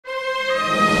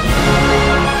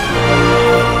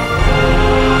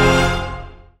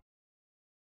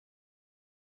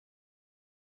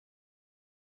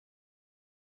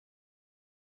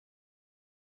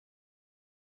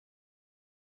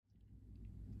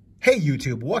Hey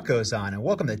YouTube, what goes on? And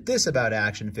welcome to This About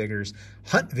Action Figures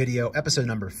Hunt Video, episode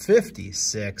number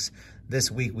 56. This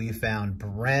week we found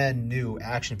brand new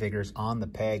action figures on the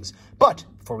pegs. But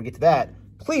before we get to that,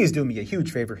 please do me a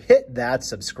huge favor. Hit that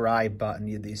subscribe button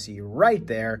you see right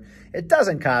there. It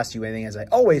doesn't cost you anything, as I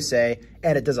always say,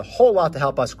 and it does a whole lot to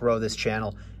help us grow this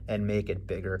channel and make it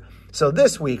bigger. So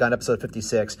this week on episode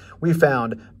 56, we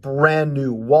found brand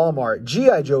new Walmart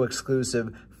G.I. Joe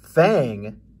exclusive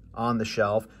FANG on the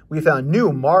shelf. We found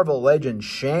new Marvel Legends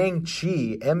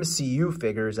Shang-Chi MCU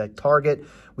figures at Target.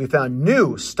 We found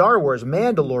new Star Wars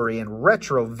Mandalorian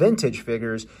retro vintage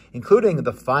figures, including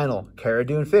the final Cara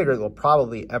Dune figure that will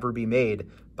probably ever be made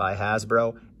by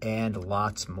Hasbro, and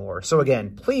lots more. So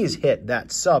again, please hit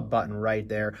that sub button right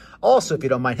there. Also, if you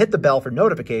don't mind, hit the bell for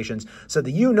notifications so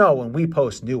that you know when we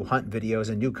post new hunt videos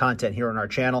and new content here on our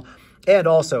channel. And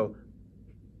also,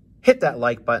 hit that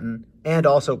like button. And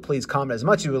also, please comment as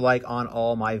much as you would like on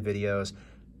all my videos.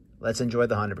 Let's enjoy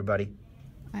the hunt, everybody.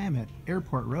 I am at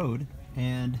Airport Road,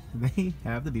 and they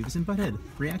have the Beavis and Butthead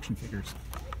free action figures.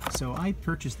 So I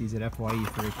purchased these at FYE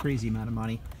for a crazy amount of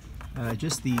money.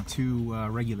 Just the two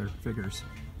regular figures.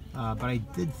 But I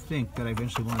did think that I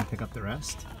eventually wanted to pick up the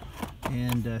rest,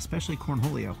 and especially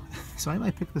Cornholio. So I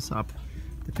might pick this up,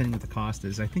 depending what the cost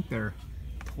is. I think they're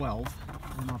 12.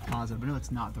 I'm not positive. I know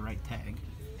it's not the right tag.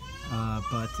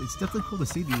 But it's definitely cool to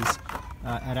see these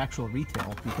at actual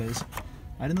retail, because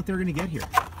I didn't know if they were going to get here.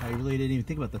 I really didn't even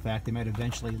think about the fact they might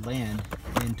eventually land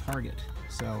in Target.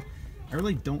 So I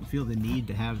really don't feel the need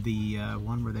to have the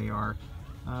one where they are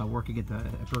working at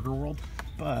Burger World,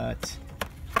 but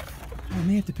I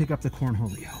may have to pick up the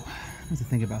Cornholio. I have to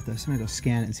think about this. I'm going to go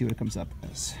scan it and see what it comes up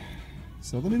as.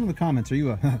 So let me know in the comments, are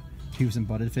you a Beavis and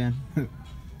Butthead fan?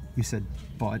 You said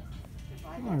butt.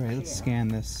 Alright, let's scan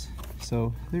this.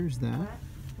 So there's that.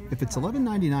 If it's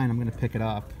 $11.99, I'm going to pick it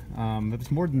up. If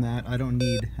it's more than that, I don't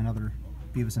need another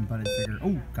Beavis and Butthead figure.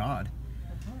 Oh God,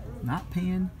 not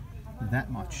paying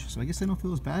that much. So I guess I don't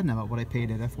feel as bad now about what I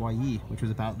paid at FYE, which was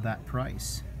about that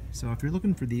price. So if you're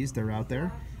looking for these, they're out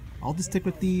there. I'll just stick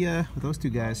with the with those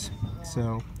two guys.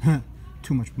 So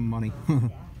too much money.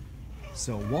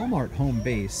 So Walmart home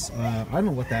base. I don't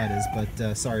know what that is,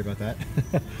 but sorry about that.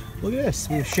 Look at this.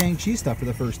 We have Shang-Chi stuff for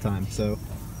the first time. So.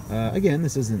 Again,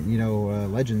 this isn't,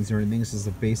 Legends or anything. This is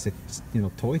a basic,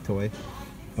 toy.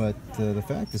 But the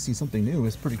fact to see something new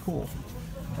is pretty cool,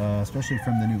 especially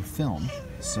from the new film.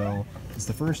 So it's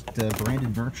the first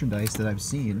branded merchandise that I've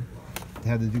seen that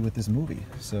had to do with this movie.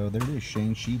 So there it is,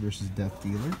 Shang-Chi versus Death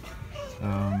Dealer.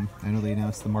 I know they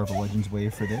announced the Marvel Legends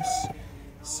wave for this.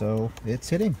 So it's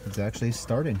hitting. It's actually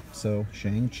starting. So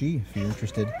Shang-Chi, if you're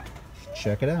interested,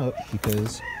 check it out,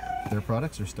 because their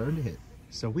products are starting to hit.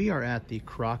 So we are at the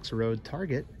Crocs Road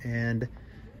Target, and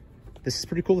this is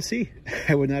pretty cool to see.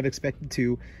 I would not have expected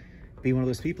to be one of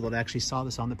those people that actually saw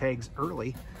this on the pegs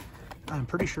early. I'm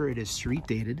pretty sure it is street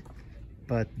dated,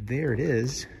 but there it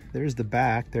is. There's the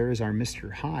back. There is our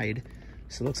Mr. Hyde.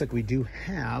 So it looks like we do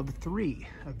have 3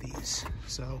 of these.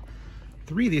 So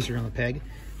 3 of these are on the peg.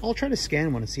 I'll try to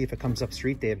scan one and see if it comes up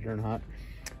street dated or not.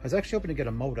 I was actually hoping to get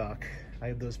a MOTO. I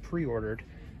have those pre-ordered.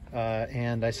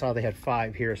 And I saw they had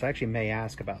 5 here, so I actually may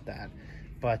ask about that.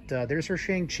 But there's her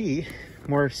Shang-Chi,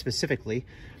 more specifically.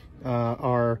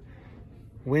 Our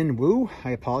Win Wu, I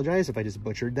apologize if I just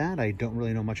butchered that. I don't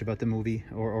really know much about the movie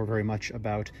or very much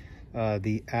about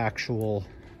the actual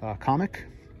comic,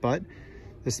 but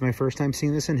this is my first time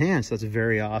seeing this in hand, so that's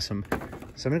very awesome.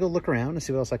 So I'm gonna go look around and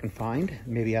see what else I can find,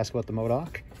 maybe ask about the MOTO.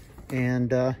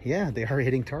 And yeah, they are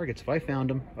hitting targets. If I found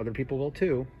them, other people will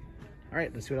too. All right,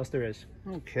 let's see what else there is.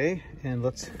 Okay, and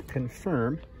let's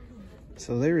confirm.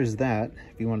 So there is that,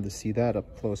 if you wanted to see that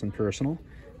up close and personal.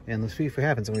 And let's see if it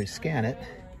happens when we scan it.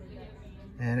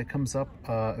 And it comes up,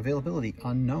 availability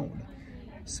unknown.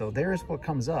 So there's what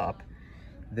comes up.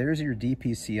 There's your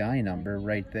DPCI number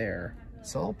right there.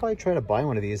 So I'll probably try to buy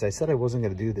one of these. I said I wasn't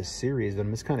gonna do this series, but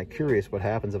I'm just kind of curious what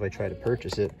happens if I try to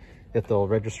purchase it, if they'll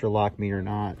register lock me or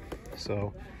not.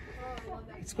 So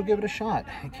let's go give it a shot.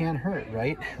 It can't hurt,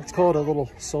 right? Let's call it a little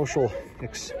social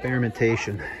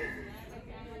experimentation.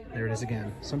 There it is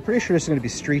again. So I'm pretty sure this is going to be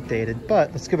street dated,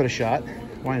 but let's give it a shot.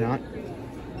 Why not?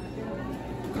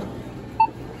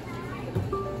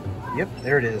 Yep,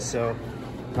 there it is. So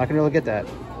I'm not going to be able to get that.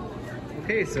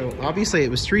 Okay, so obviously it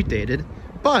was street dated,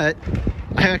 but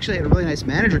I actually had a really nice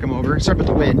manager come over, start with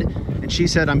the wind, and she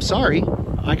said, I'm sorry,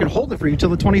 I can hold it for you till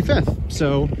the 25th.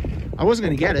 So I wasn't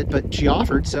going to get it, but she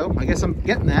offered, so I guess I'm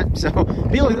getting that. So,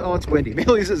 oh, it's windy.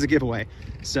 Maybe this is a giveaway.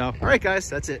 So, all right, guys,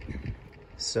 that's it.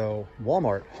 So,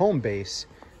 Walmart home base,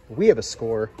 we have a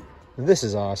score This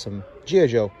is awesome. G.I.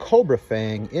 Joe Cobra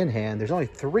Fang in hand. There's only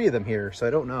 3 of them here, so I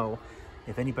don't know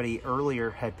if anybody earlier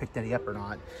had picked any up or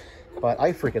not. But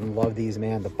I freaking love these,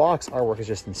 man. The box artwork is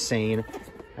just insane.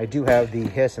 I do have the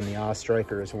Hiss and the Oz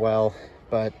Striker as well,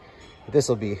 but this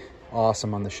will be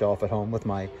awesome on the shelf at home with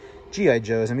my G.I.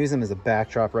 Joes. I'm using them as a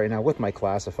backdrop right now with my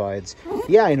classifieds.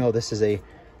 Yeah, I know this is a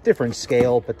different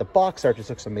scale, but the box art just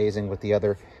looks amazing with the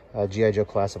other G.I. Joe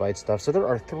classified stuff. So there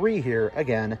are 3 here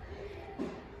again.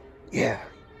 Yeah,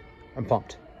 I'm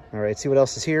pumped. All right, see what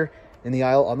else is here in the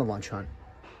aisle on the lunch hunt.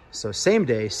 So same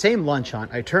day, same lunch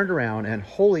hunt. I turned around and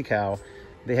holy cow,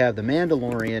 they have the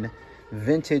Mandalorian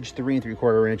vintage 3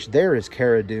 3/4 inch. There is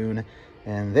Cara Dune,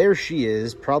 and there she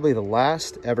is, probably the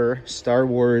last ever Star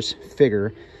Wars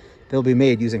figure that'll be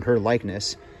made using her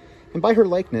likeness. And by her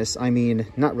likeness, I mean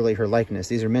not really her likeness.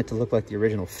 These are meant to look like the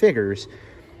original figures,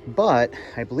 but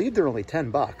I believe they're only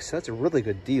 $10. So that's a really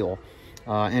good deal.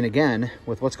 And again,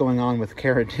 with what's going on with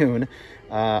Cara Dune,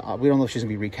 we don't know if she's gonna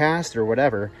be recast or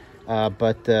whatever,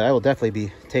 but I will definitely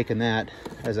be taking that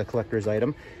as a collector's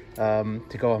item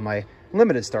to go on my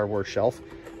limited Star Wars shelf.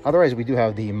 Otherwise, we do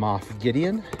have the Moff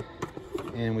Gideon,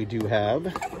 and we do have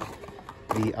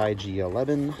the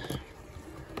IG-11,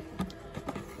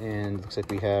 and looks like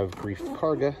we have Grief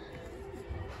Karga,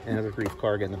 another Grief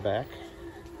Karga in the back.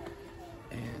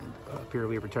 And up here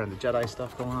we have Return of the Jedi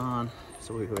stuff going on.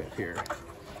 So we have here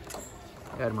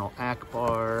Admiral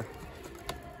Akbar,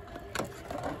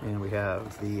 and we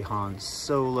have the Han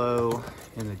Solo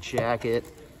in the jacket.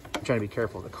 I'm trying to be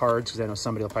careful of the cards because I know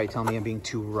somebody will probably tell me I'm being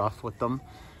too rough with them.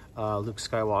 Luke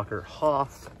Skywalker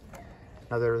Hoth,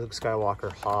 another Luke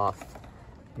Skywalker Hoth,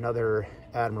 another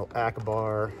Admiral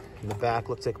Akbar. In the back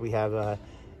looks like we have a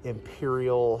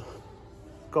Imperial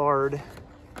Guard,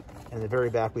 and in the very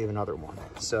back we have another one.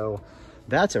 So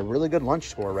that's a really good lunch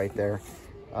score right there.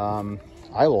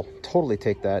 I will totally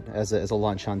take that as a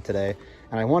lunch hunt today.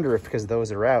 And I wonder if, because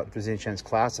those are out, if there's any chance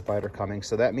classified are coming.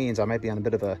 So that means I might be on a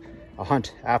bit of a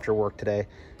hunt after work today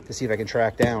to see if I can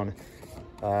track down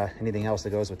anything else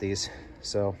that goes with these.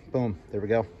 So boom, there we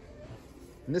go.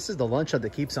 And this is the lunch hunt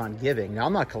that keeps on giving. Now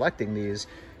I'm not collecting these,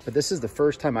 but this is the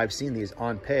first time I've seen these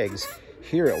on pegs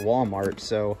here at Walmart.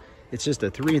 So it's just a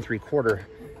 3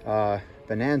 3/4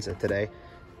 bonanza today.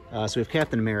 So we have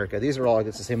Captain America. These are all, I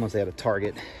guess, the same ones they had at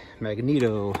Target.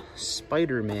 Magneto,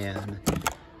 Spider-Man,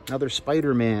 another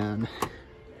Spider-Man,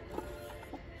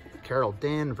 Carol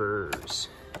Danvers,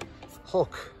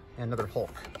 Hulk, and another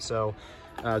Hulk. So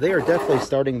they are definitely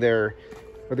starting their,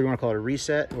 whether you want to call it a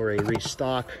reset or a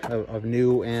restock of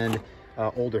new and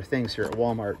older things here at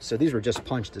Walmart. So these were just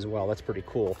punched as well. That's pretty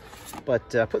cool. But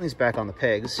putting these back on the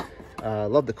pegs,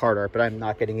 love the card art, but I'm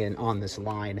not getting in on this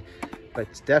line. But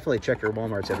definitely check your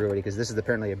Walmarts, everybody, because this is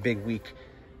apparently a big week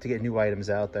to get new items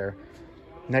out there.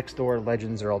 Next door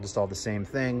Legends are all the same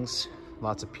things.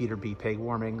 Lots of Peter B. Peg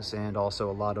warmings and also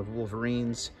a lot of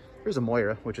Wolverines. There's a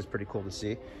Moira, which is pretty cool to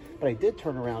see. But I did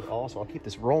turn around also, I'll keep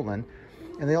this rolling,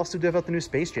 and they also do have the new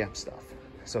Space Jam stuff.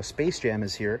 So Space Jam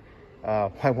is here.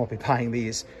 I won't be buying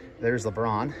these. There's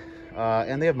LeBron.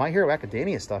 And they have My Hero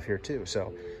Academia stuff here too.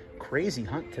 So crazy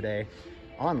hunt today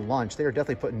on lunch. They are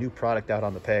definitely putting new product out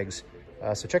on the pegs.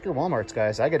 So check your Walmarts,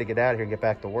 guys. I got to get out of here and get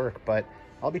back to work, but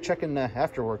I'll be checking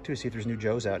after work too, see if there's new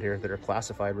Joes out here that are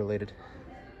classified related.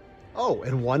 Oh,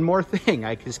 and one more thing.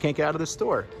 I just can't get out of the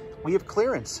store. We have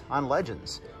clearance on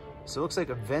Legends. So it looks like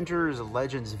Avengers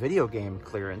Legends video game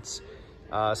clearance.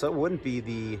 So it wouldn't be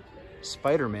the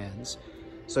Spider-Mans.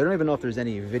 So I don't even know if there's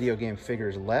any video game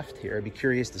figures left here. I'd be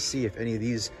curious to see if any of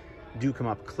these do come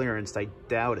up clearanced. I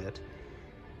doubt it.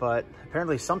 But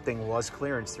apparently something was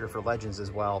clearanced here for Legends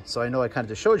as well. So I know I kind of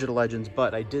just showed you the Legends,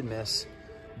 but I did miss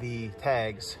the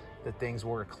tags that things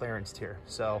were clearanced here.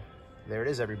 So there it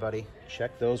is, everybody.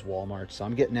 Check those Walmarts. So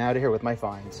I'm getting out of here with my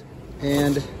finds.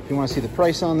 And if you want to see the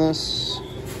price on this,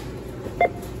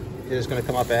 it is going to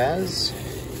come up as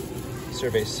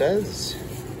survey says.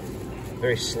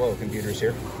 Very slow computers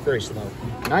here, very slow.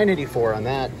 $9.84 on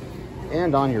that.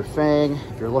 And on your FANG,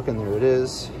 if you're looking, there it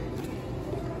is.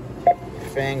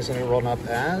 FANG's gonna roll up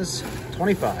as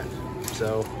 25.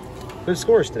 So good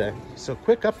scores today. So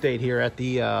quick update here at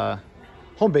the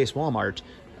home base Walmart.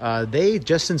 They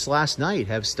just since last night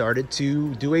have started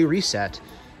to do a reset.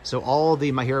 So all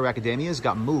the My Hero Academias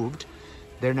got moved.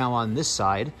 They're now on this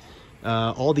side.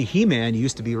 All the He-Man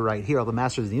used to be right here, all the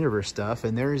Masters of the Universe stuff,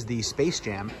 and there's the Space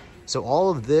Jam. So all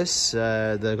of this,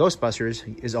 the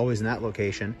Ghostbusters is always in that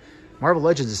location. Marvel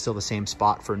Legends is still the same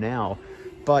spot for now.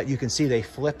 But you can see they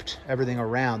flipped everything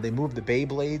around. They moved the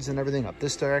Beyblades and everything up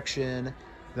this direction.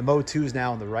 The MOTO is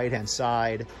now on the right-hand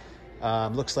side.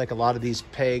 Looks like a lot of these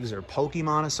pegs are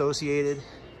Pokemon associated,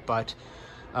 but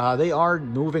they are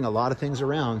moving a lot of things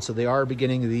around, so they are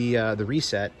beginning the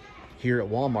reset here at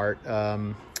Walmart.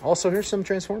 Also, here's some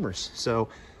Transformers. So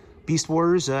Beast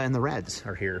Wars and the Reds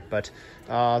are here, but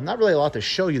not really a lot to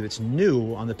show you that's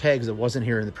new on the pegs that wasn't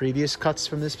here in the previous cuts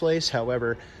from this place.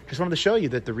 However, just wanted to show you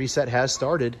that the reset has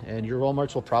started, and your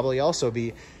Walmarts will probably also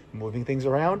be moving things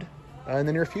around in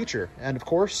the near future. And of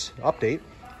course, update,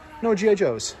 no G.I.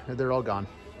 Joes. They're all gone.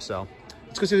 So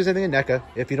let's go see if there's anything in NECA.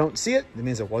 If you don't see it, it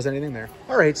means there wasn't anything there.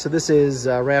 All right, so this is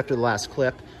right after the last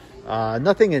clip.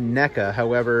 Nothing in NECA,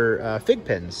 however, fig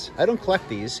pins. I don't collect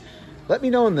these. Let me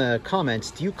know in the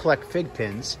comments, do you collect fig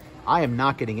pins? I am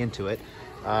not getting into it,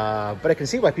 but I can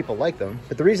see why people like them.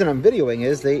 But the reason I'm videoing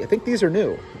is I think these are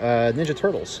new, Ninja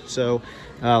Turtles. So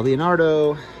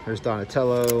Leonardo, there's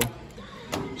Donatello,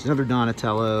 there's another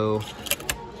Donatello,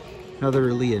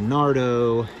 another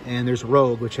Leonardo, and there's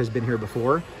Rogue, which has been here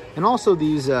before. And also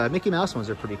these Mickey Mouse ones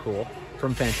are pretty cool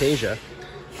from Fantasia.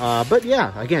 But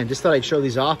yeah, again, just thought I'd show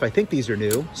these off. I think these are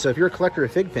new. So if you're a collector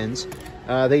of fig pins,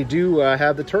 they do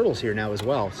have the turtles here now as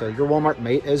well. So your Walmart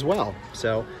mate as well.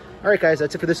 So, all right, guys,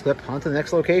 that's it for this clip. On to the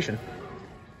next location.